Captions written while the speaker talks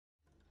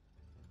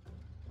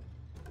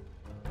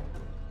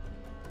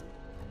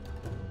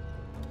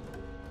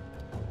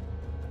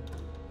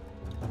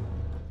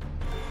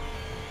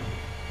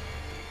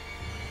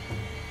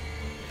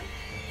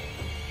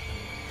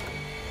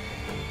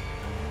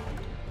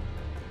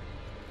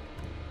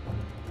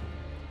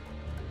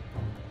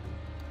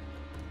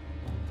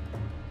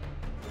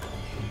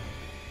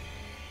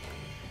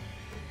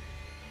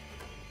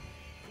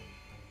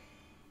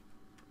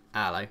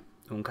Hello.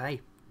 Okay,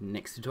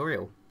 next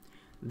tutorial.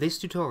 This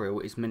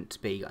tutorial is meant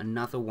to be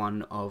another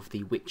one of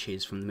the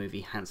witches from the movie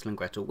Hansel and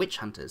Gretel Witch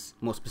Hunters.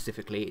 More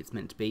specifically, it's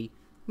meant to be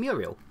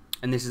Muriel.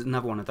 And this is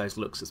another one of those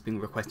looks that's been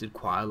requested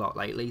quite a lot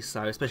lately,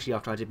 so especially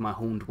after I did my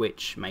Horned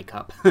Witch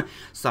makeup.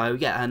 So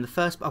yeah, and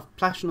I've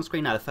flashed on the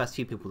screen now the first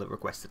few people that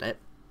requested it.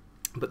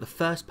 But the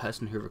first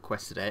person who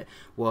requested it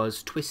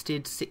was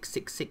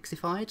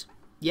Twisted666ified.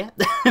 Yeah,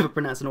 if I'm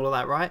pronouncing all of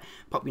that right.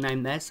 Pop your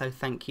name there, so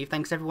thank you.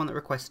 Thanks everyone that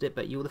requested it,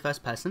 but you were the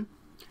first person.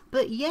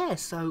 But yeah,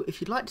 so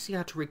if you'd like to see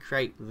how to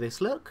recreate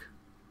this look,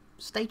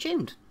 stay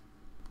tuned.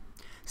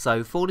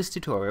 So for this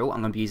tutorial,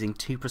 I'm going to be using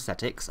two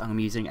prosthetics. I'm going to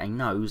be using a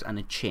nose and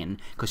a chin,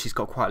 because she's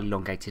got quite an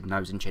elongated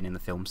nose and chin in the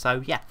film.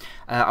 So yeah,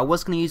 I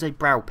was going to use a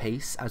brow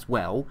piece as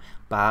well,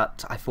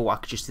 but I thought I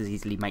could just as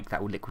easily make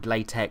that with liquid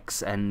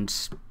latex,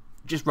 and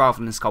just rather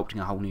than sculpting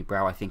a whole new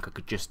brow, I think I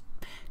could just,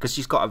 because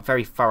she's got a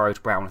very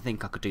furrowed brow, and I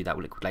think I could do that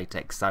with liquid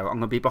latex. So I'm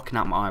going to be blocking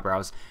out my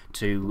eyebrows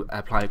to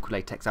apply liquid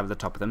latex over the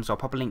top of them. So I'll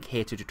pop a link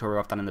here to a tutorial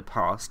I've done in the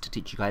past to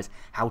teach you guys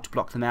how to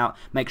block them out.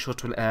 Make sure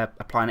to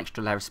apply an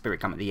extra layer of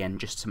Spirit Gum at the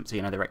end, just so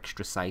you know they're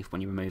extra safe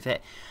when you remove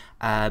it.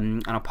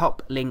 And I'll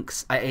pop a link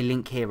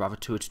here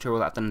to a tutorial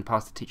that I've done in the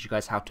past to teach you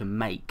guys how to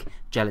make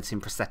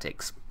gelatin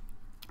prosthetics.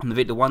 And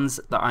the ones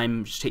that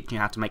I'm just teaching you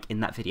how to make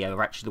in that video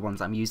are actually the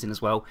ones I'm using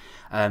as well.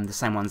 The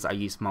same ones that I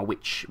use for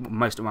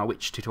most of my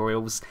witch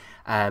tutorials,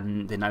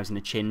 the nose and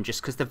the chin,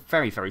 just because they're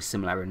very, very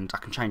similar, and I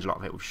can change a lot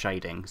of it with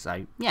shading.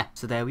 So yeah,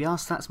 so there we are.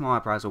 So that's my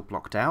eyebrows all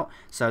blocked out.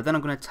 So then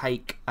I'm going to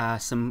take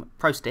some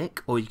Prostick,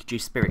 or you could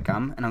use Spirit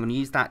Gum, and I'm going to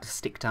use that to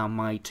stick down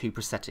my two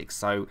prosthetics,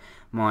 so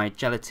my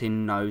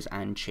gelatin nose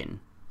and chin.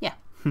 Yeah.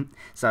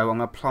 So I'm going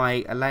to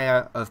apply a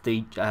layer of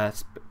the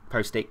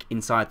Prostick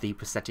inside the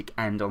prosthetic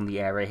and on the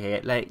area here.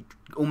 Let it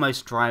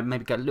almost dry,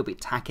 maybe get a little bit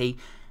tacky,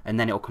 and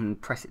then it'll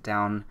compress it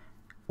down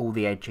all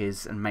the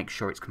edges and make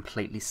sure it's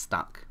completely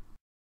stuck.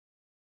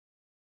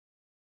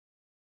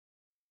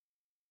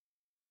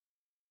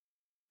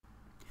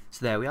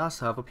 So there we are.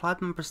 So I've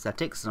applied my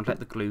prosthetics and I've let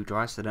the glue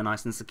dry so they're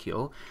nice and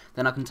secure.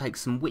 Then I can take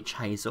some witch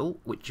hazel,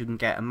 which you can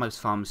get at most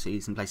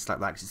pharmacies and places like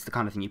that, because it's the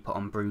kind of thing you put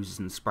on bruises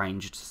and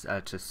sprains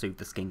to soothe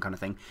the skin kind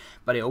of thing.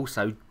 But it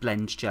also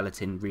blends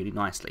gelatin really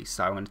nicely.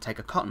 So I'm going to take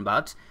a cotton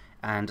bud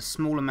and a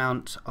small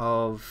amount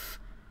of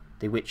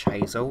the witch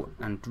hazel,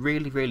 and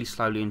really, really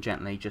slowly and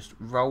gently just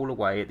roll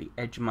away at the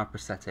edge of my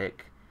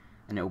prosthetic,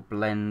 and it will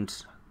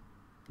blend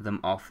them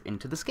off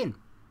into the skin.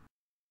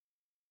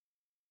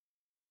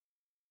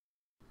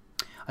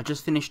 I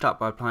just finished up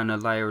by applying a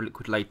layer of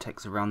liquid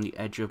latex around the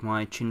edge of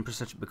my chin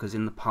prosthetic, because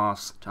in the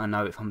past, I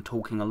know if I'm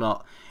talking a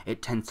lot,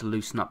 it tends to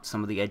loosen up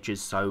some of the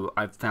edges, so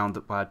I've found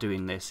that by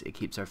doing this, it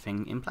keeps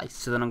everything in place.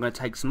 So then I'm going to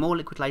take some more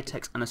liquid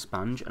latex and a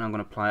sponge, and I'm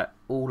going to apply it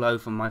all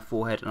over my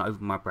forehead and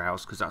over my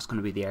brows, because that's going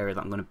to be the area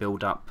that I'm going to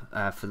build up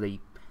for the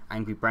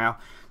angry brow.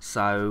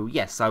 So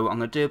yeah, so I'm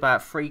going to do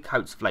about 3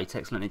 coats of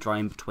latex, letting it dry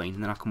in between,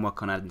 and then I can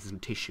work on adding some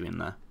tissue in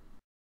there.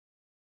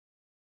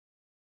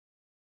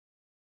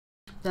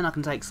 Then I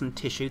can take some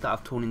tissue that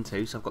I've torn in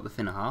two, so I've got the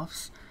thinner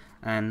halves.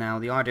 And now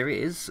the idea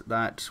is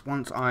that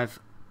once I've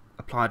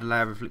applied a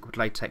layer of liquid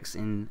latex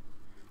in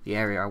the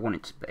area I want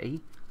it to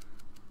be,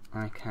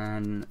 I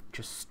can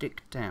just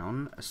stick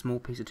down a small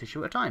piece of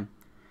tissue at a time.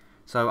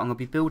 So I'm going to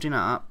be building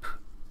up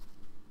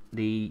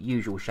the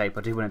usual shape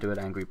I do when I do an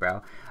angry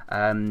brow.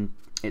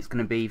 It's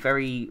going to be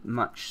very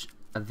much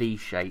a V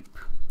shape.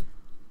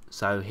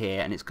 So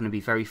here, and it's going to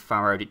be very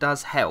furrowed. It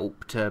does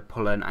help to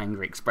pull an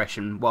angry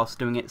expression whilst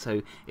doing it,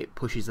 so it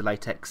pushes the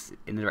latex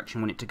in the direction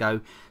you want it to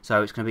go.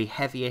 So it's going to be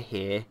heavier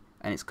here,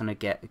 and it's going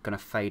to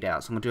fade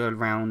out. So I'm going to do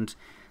around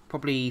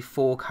probably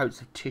 4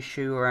 coats of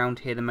tissue around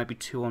here, then maybe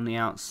 2 on the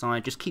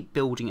outside. Just keep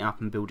building it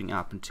up and building it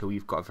up until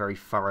you've got a very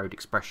furrowed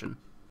expression.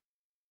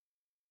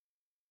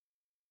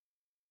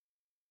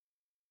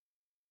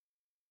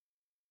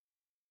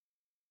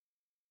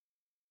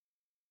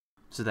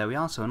 So there we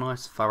are. So a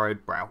nice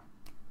furrowed brow.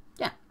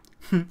 Yeah.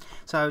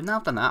 So now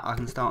I've done that, I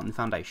can start on the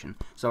foundation.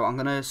 So I'm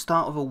going to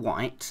start with a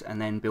white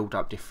and then build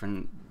up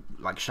different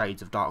like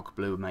shades of dark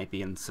blue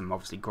maybe, and some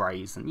obviously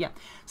greys, and yeah.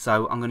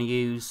 So I'm going to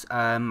use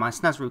my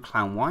Snazaroo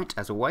Clown White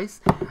as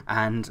always,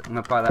 and I'm going to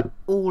apply that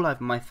all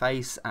over my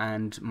face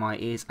and my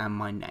ears and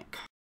my neck.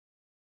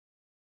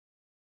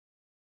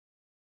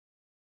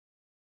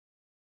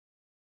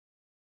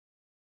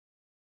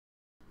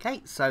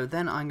 Okay, so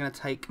then I'm going to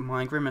take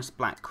my Grimas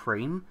Black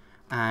Cream,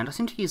 and I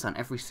seem to use that in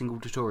every single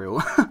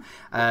tutorial.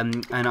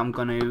 And I'm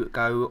going to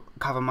go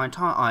cover my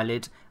entire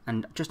eyelid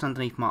and just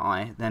underneath my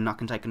eye. Then I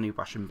can take a new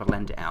brush and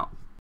blend it out.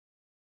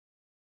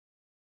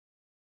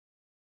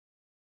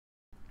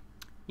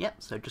 Yep,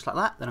 so just like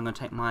that. Then I'm going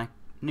to take my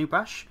new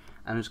brush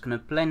and I'm just going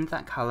to blend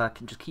that colour. I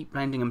can just keep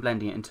blending and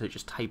blending it until it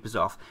just tapers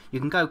off.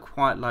 You can go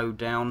quite low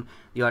down.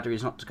 The idea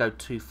is not to go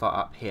too far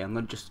up here. I'm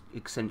going to just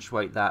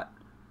accentuate that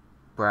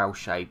brow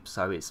shape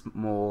so it's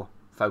more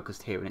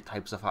focused here and it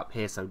tapers off up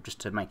here, so just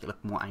to make it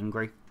look more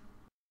angry.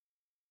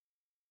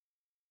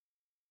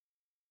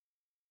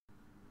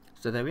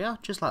 So there we are,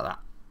 just like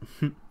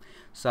that.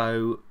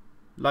 So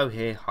low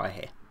here, high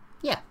here.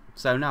 Yeah,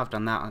 so now I've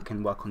done that, I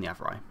can work on the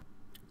other eye.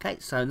 Okay,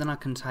 so then I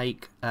can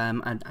take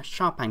a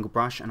sharp angle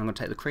brush, and I'm going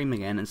to take the cream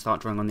again and start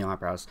drawing on the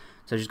eyebrows.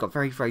 So she's got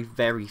very, very,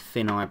 very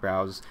thin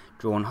eyebrows,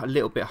 drawn a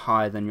little bit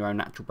higher than your own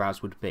natural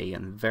brows would be,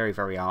 and very,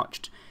 very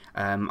arched.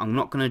 I'm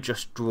not going to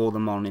just draw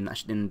them on in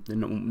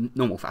the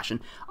normal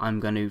fashion. I'm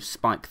going to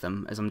spike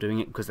them as I'm doing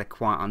it because they're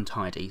quite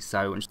untidy.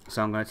 So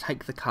I'm going to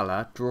take the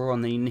colour, draw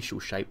on the initial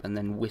shape, and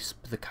then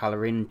wisp the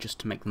colour in just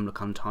to make them look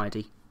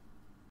untidy.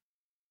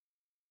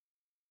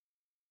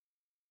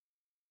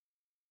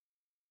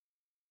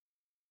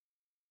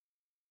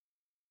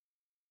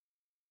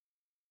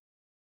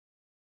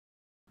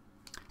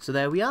 So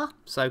there we are,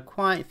 so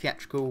quite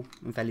theatrical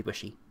and fairly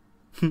bushy.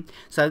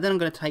 So then I'm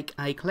going to take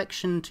a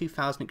Collection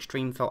 2000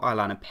 Extreme Felt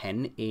Eyeliner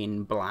pen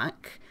in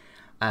black,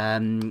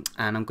 and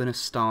I'm going to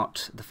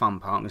start the fun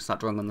part. I'm going to start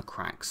drawing on the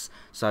cracks.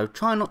 So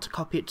try not to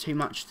copy it too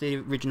much, the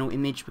original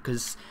image,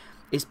 because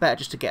it's better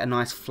just to get a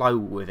nice flow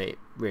with it,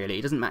 really.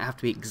 It doesn't have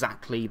to be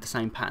exactly the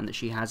same pattern that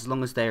she has, as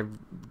long as they're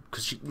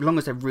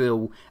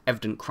real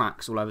evident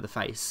cracks all over the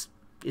face.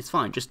 It's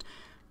fine, just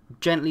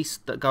gently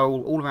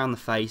go all around the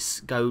face,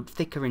 go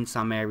thicker in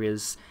some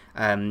areas,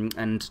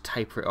 and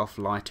taper it off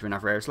lighter in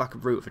other areas, like a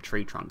root of a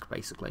tree trunk,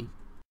 basically.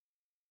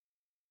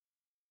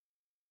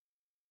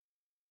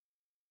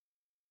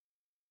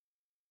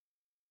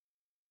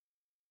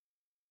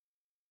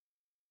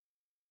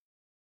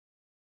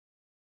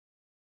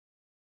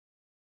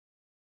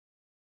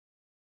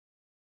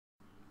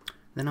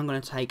 Then I'm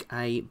going to take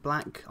a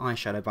black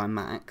eyeshadow by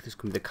M.A.C, this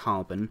can be the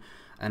Carbon,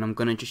 and I'm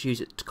going to just use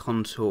it to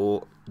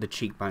contour the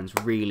cheekbones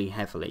really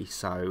heavily,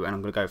 and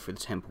I'm going to go through the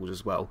temples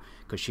as well,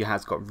 because she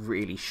has got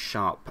really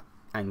sharp,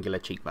 angular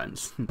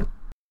cheekbones.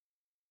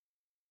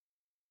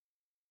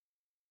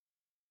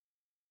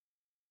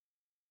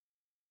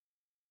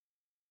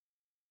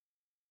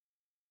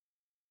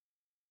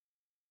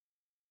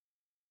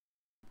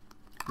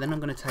 Then I'm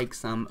going to take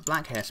some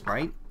black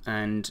hairspray,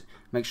 and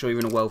make sure you're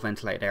in a well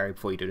ventilated area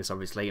before you do this,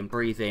 obviously, and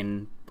breathe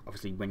in,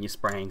 obviously, when you're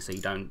spraying, so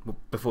you don't,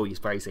 before you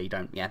spray, so you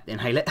don't,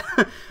 inhale it.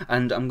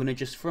 And I'm going to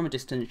just, from a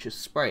distance, just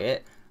spray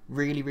it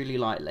really, really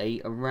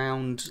lightly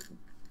around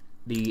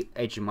the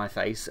edge of my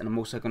face, and I'm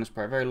also going to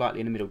spray it very lightly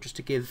in the middle, just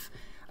to give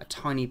a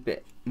tiny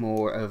bit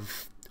more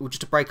of, or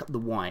just to break up the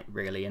white,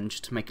 really, and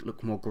just to make it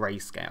look more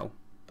grayscale.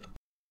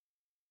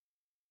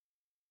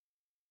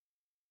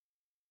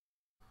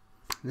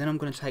 Then I'm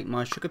going to take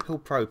my Sugar Pill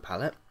Pro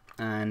palette,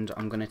 and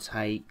I'm going to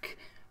take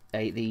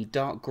the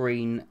dark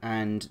green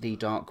and the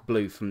dark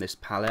blue from this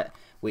palette,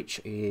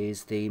 which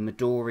is the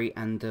Midori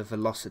and the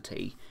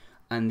Velocity.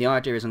 And the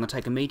idea is I'm going to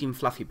take a medium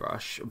fluffy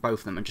brush,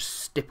 both of them, and just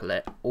stipple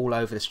it all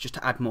over this, just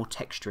to add more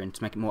texture in,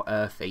 to make it more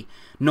earthy.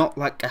 Not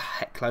like a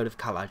heck load of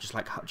colour,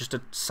 just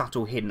a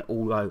subtle hint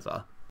all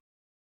over.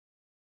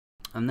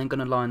 I'm then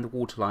going to line the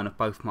waterline of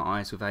both my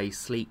eyes with a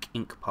sleek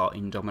ink pot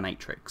in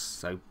Dominatrix,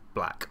 so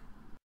black.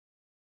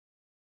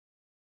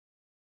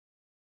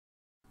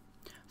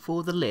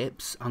 For the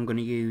lips, I'm going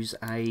to use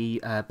a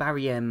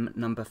Barry M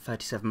number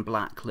 37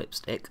 black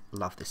lipstick.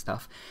 Love this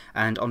stuff.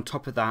 And on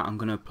top of that, I'm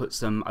going to put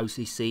some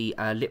OCC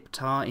lip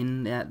tar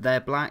in their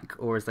black,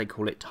 or as they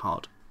call it,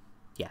 Tard.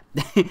 Yeah.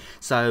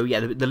 So yeah,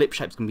 the lip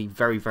shape's going to be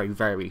very, very,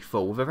 very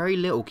full, with a very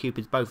little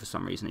cupid's bow for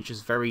some reason. It's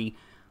just very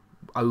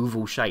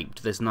oval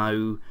shaped. There's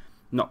not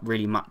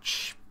really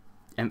much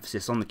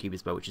emphasis on the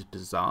cupid's bow, which is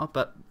bizarre,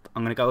 but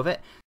I'm going to go with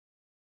it.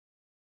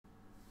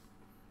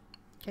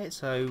 Okay,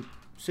 so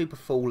super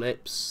full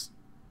lips,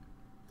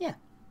 yeah.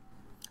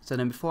 So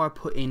then before I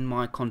put in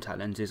my contact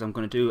lenses, I'm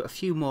going to do a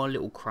few more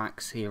little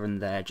cracks here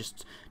and there,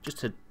 just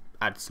to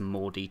add some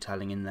more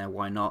detailing in there,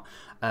 why not?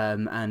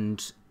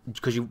 And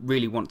because you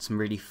really want some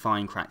really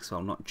fine cracks,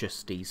 well, not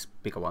just these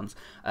bigger ones.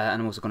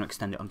 And I'm also going to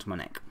extend it onto my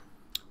neck.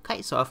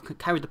 Okay, so I've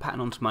carried the pattern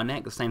onto my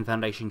neck, the same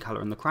foundation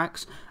colour in the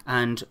cracks,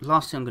 and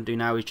last thing I'm going to do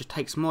now is just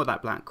take some more of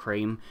that black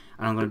cream,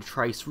 and I'm going to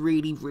trace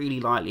really,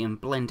 really lightly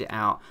and blend it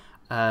out.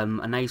 A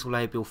nasal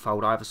labial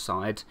fold either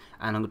side,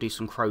 and I'm going to do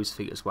some crow's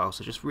feet as well,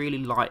 so just really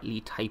lightly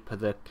taper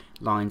the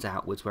lines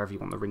outwards wherever you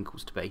want the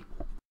wrinkles to be.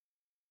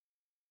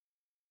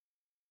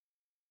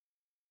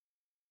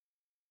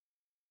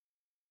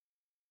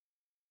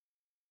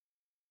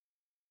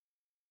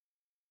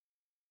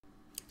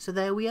 So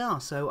there we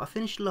are. So I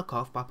finished the look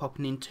off by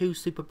popping in two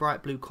super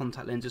bright blue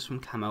contact lenses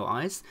from Camo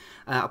Eyes.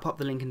 I'll pop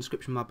the link in the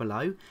description bar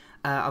below.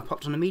 I've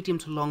popped on a medium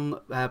to long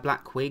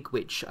black wig,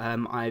 which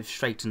I've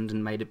straightened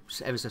and made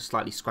it ever so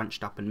slightly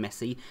scrunched up and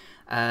messy.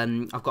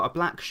 I've got a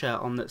black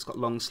shirt on that's got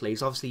long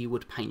sleeves. Obviously you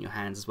would paint your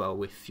hands as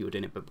well if you were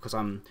doing it, but because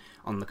I'm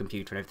on the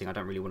computer and everything, I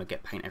don't really want to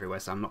get paint everywhere,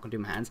 so I'm not going to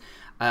do my hands.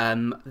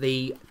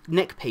 The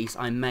neck piece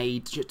I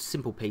made, just a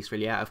simple piece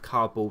really, out of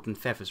cardboard and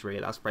feathers really,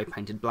 that I spray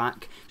painted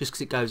black, just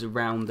because it goes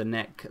around the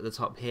neck at the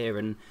top here,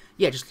 and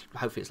yeah, just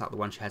hopefully it's like the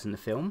one she has in the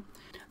film.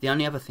 The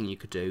only other thing you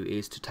could do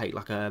is to take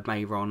like a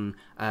Mehron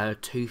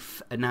tooth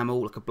tooth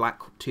enamel, like a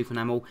black tooth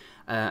enamel,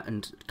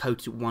 and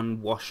coat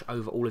one wash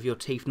over all of your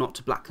teeth, not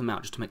to black them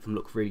out, just to make them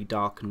look really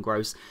dark and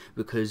gross,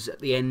 because at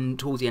the end,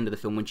 towards the end of the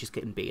film, when she's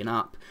getting beaten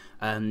up,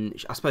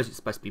 I suppose it's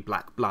supposed to be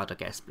black blood, I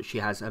guess, but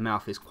her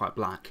mouth is quite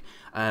black.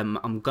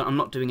 I'm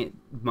not doing it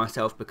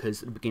myself,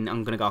 because at the beginning,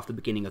 I'm going to go after the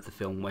beginning of the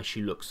film, where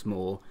she looks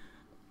more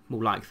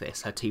like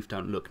this. Her teeth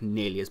don't look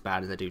nearly as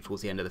bad as they do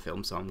towards the end of the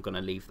film, so I'm going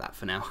to leave that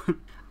for now.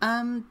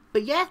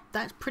 But yeah,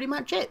 that's pretty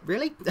much it,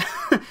 really.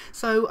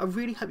 So I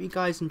really hope you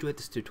guys enjoyed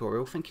this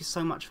tutorial. Thank you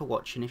so much for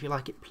watching. If you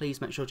like it, please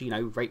make sure to, you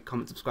know, rate,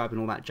 comment, subscribe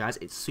and all that jazz.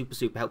 It super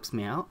helps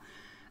me out.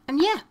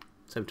 And yeah,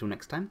 so until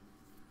next time,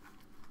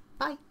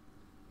 bye.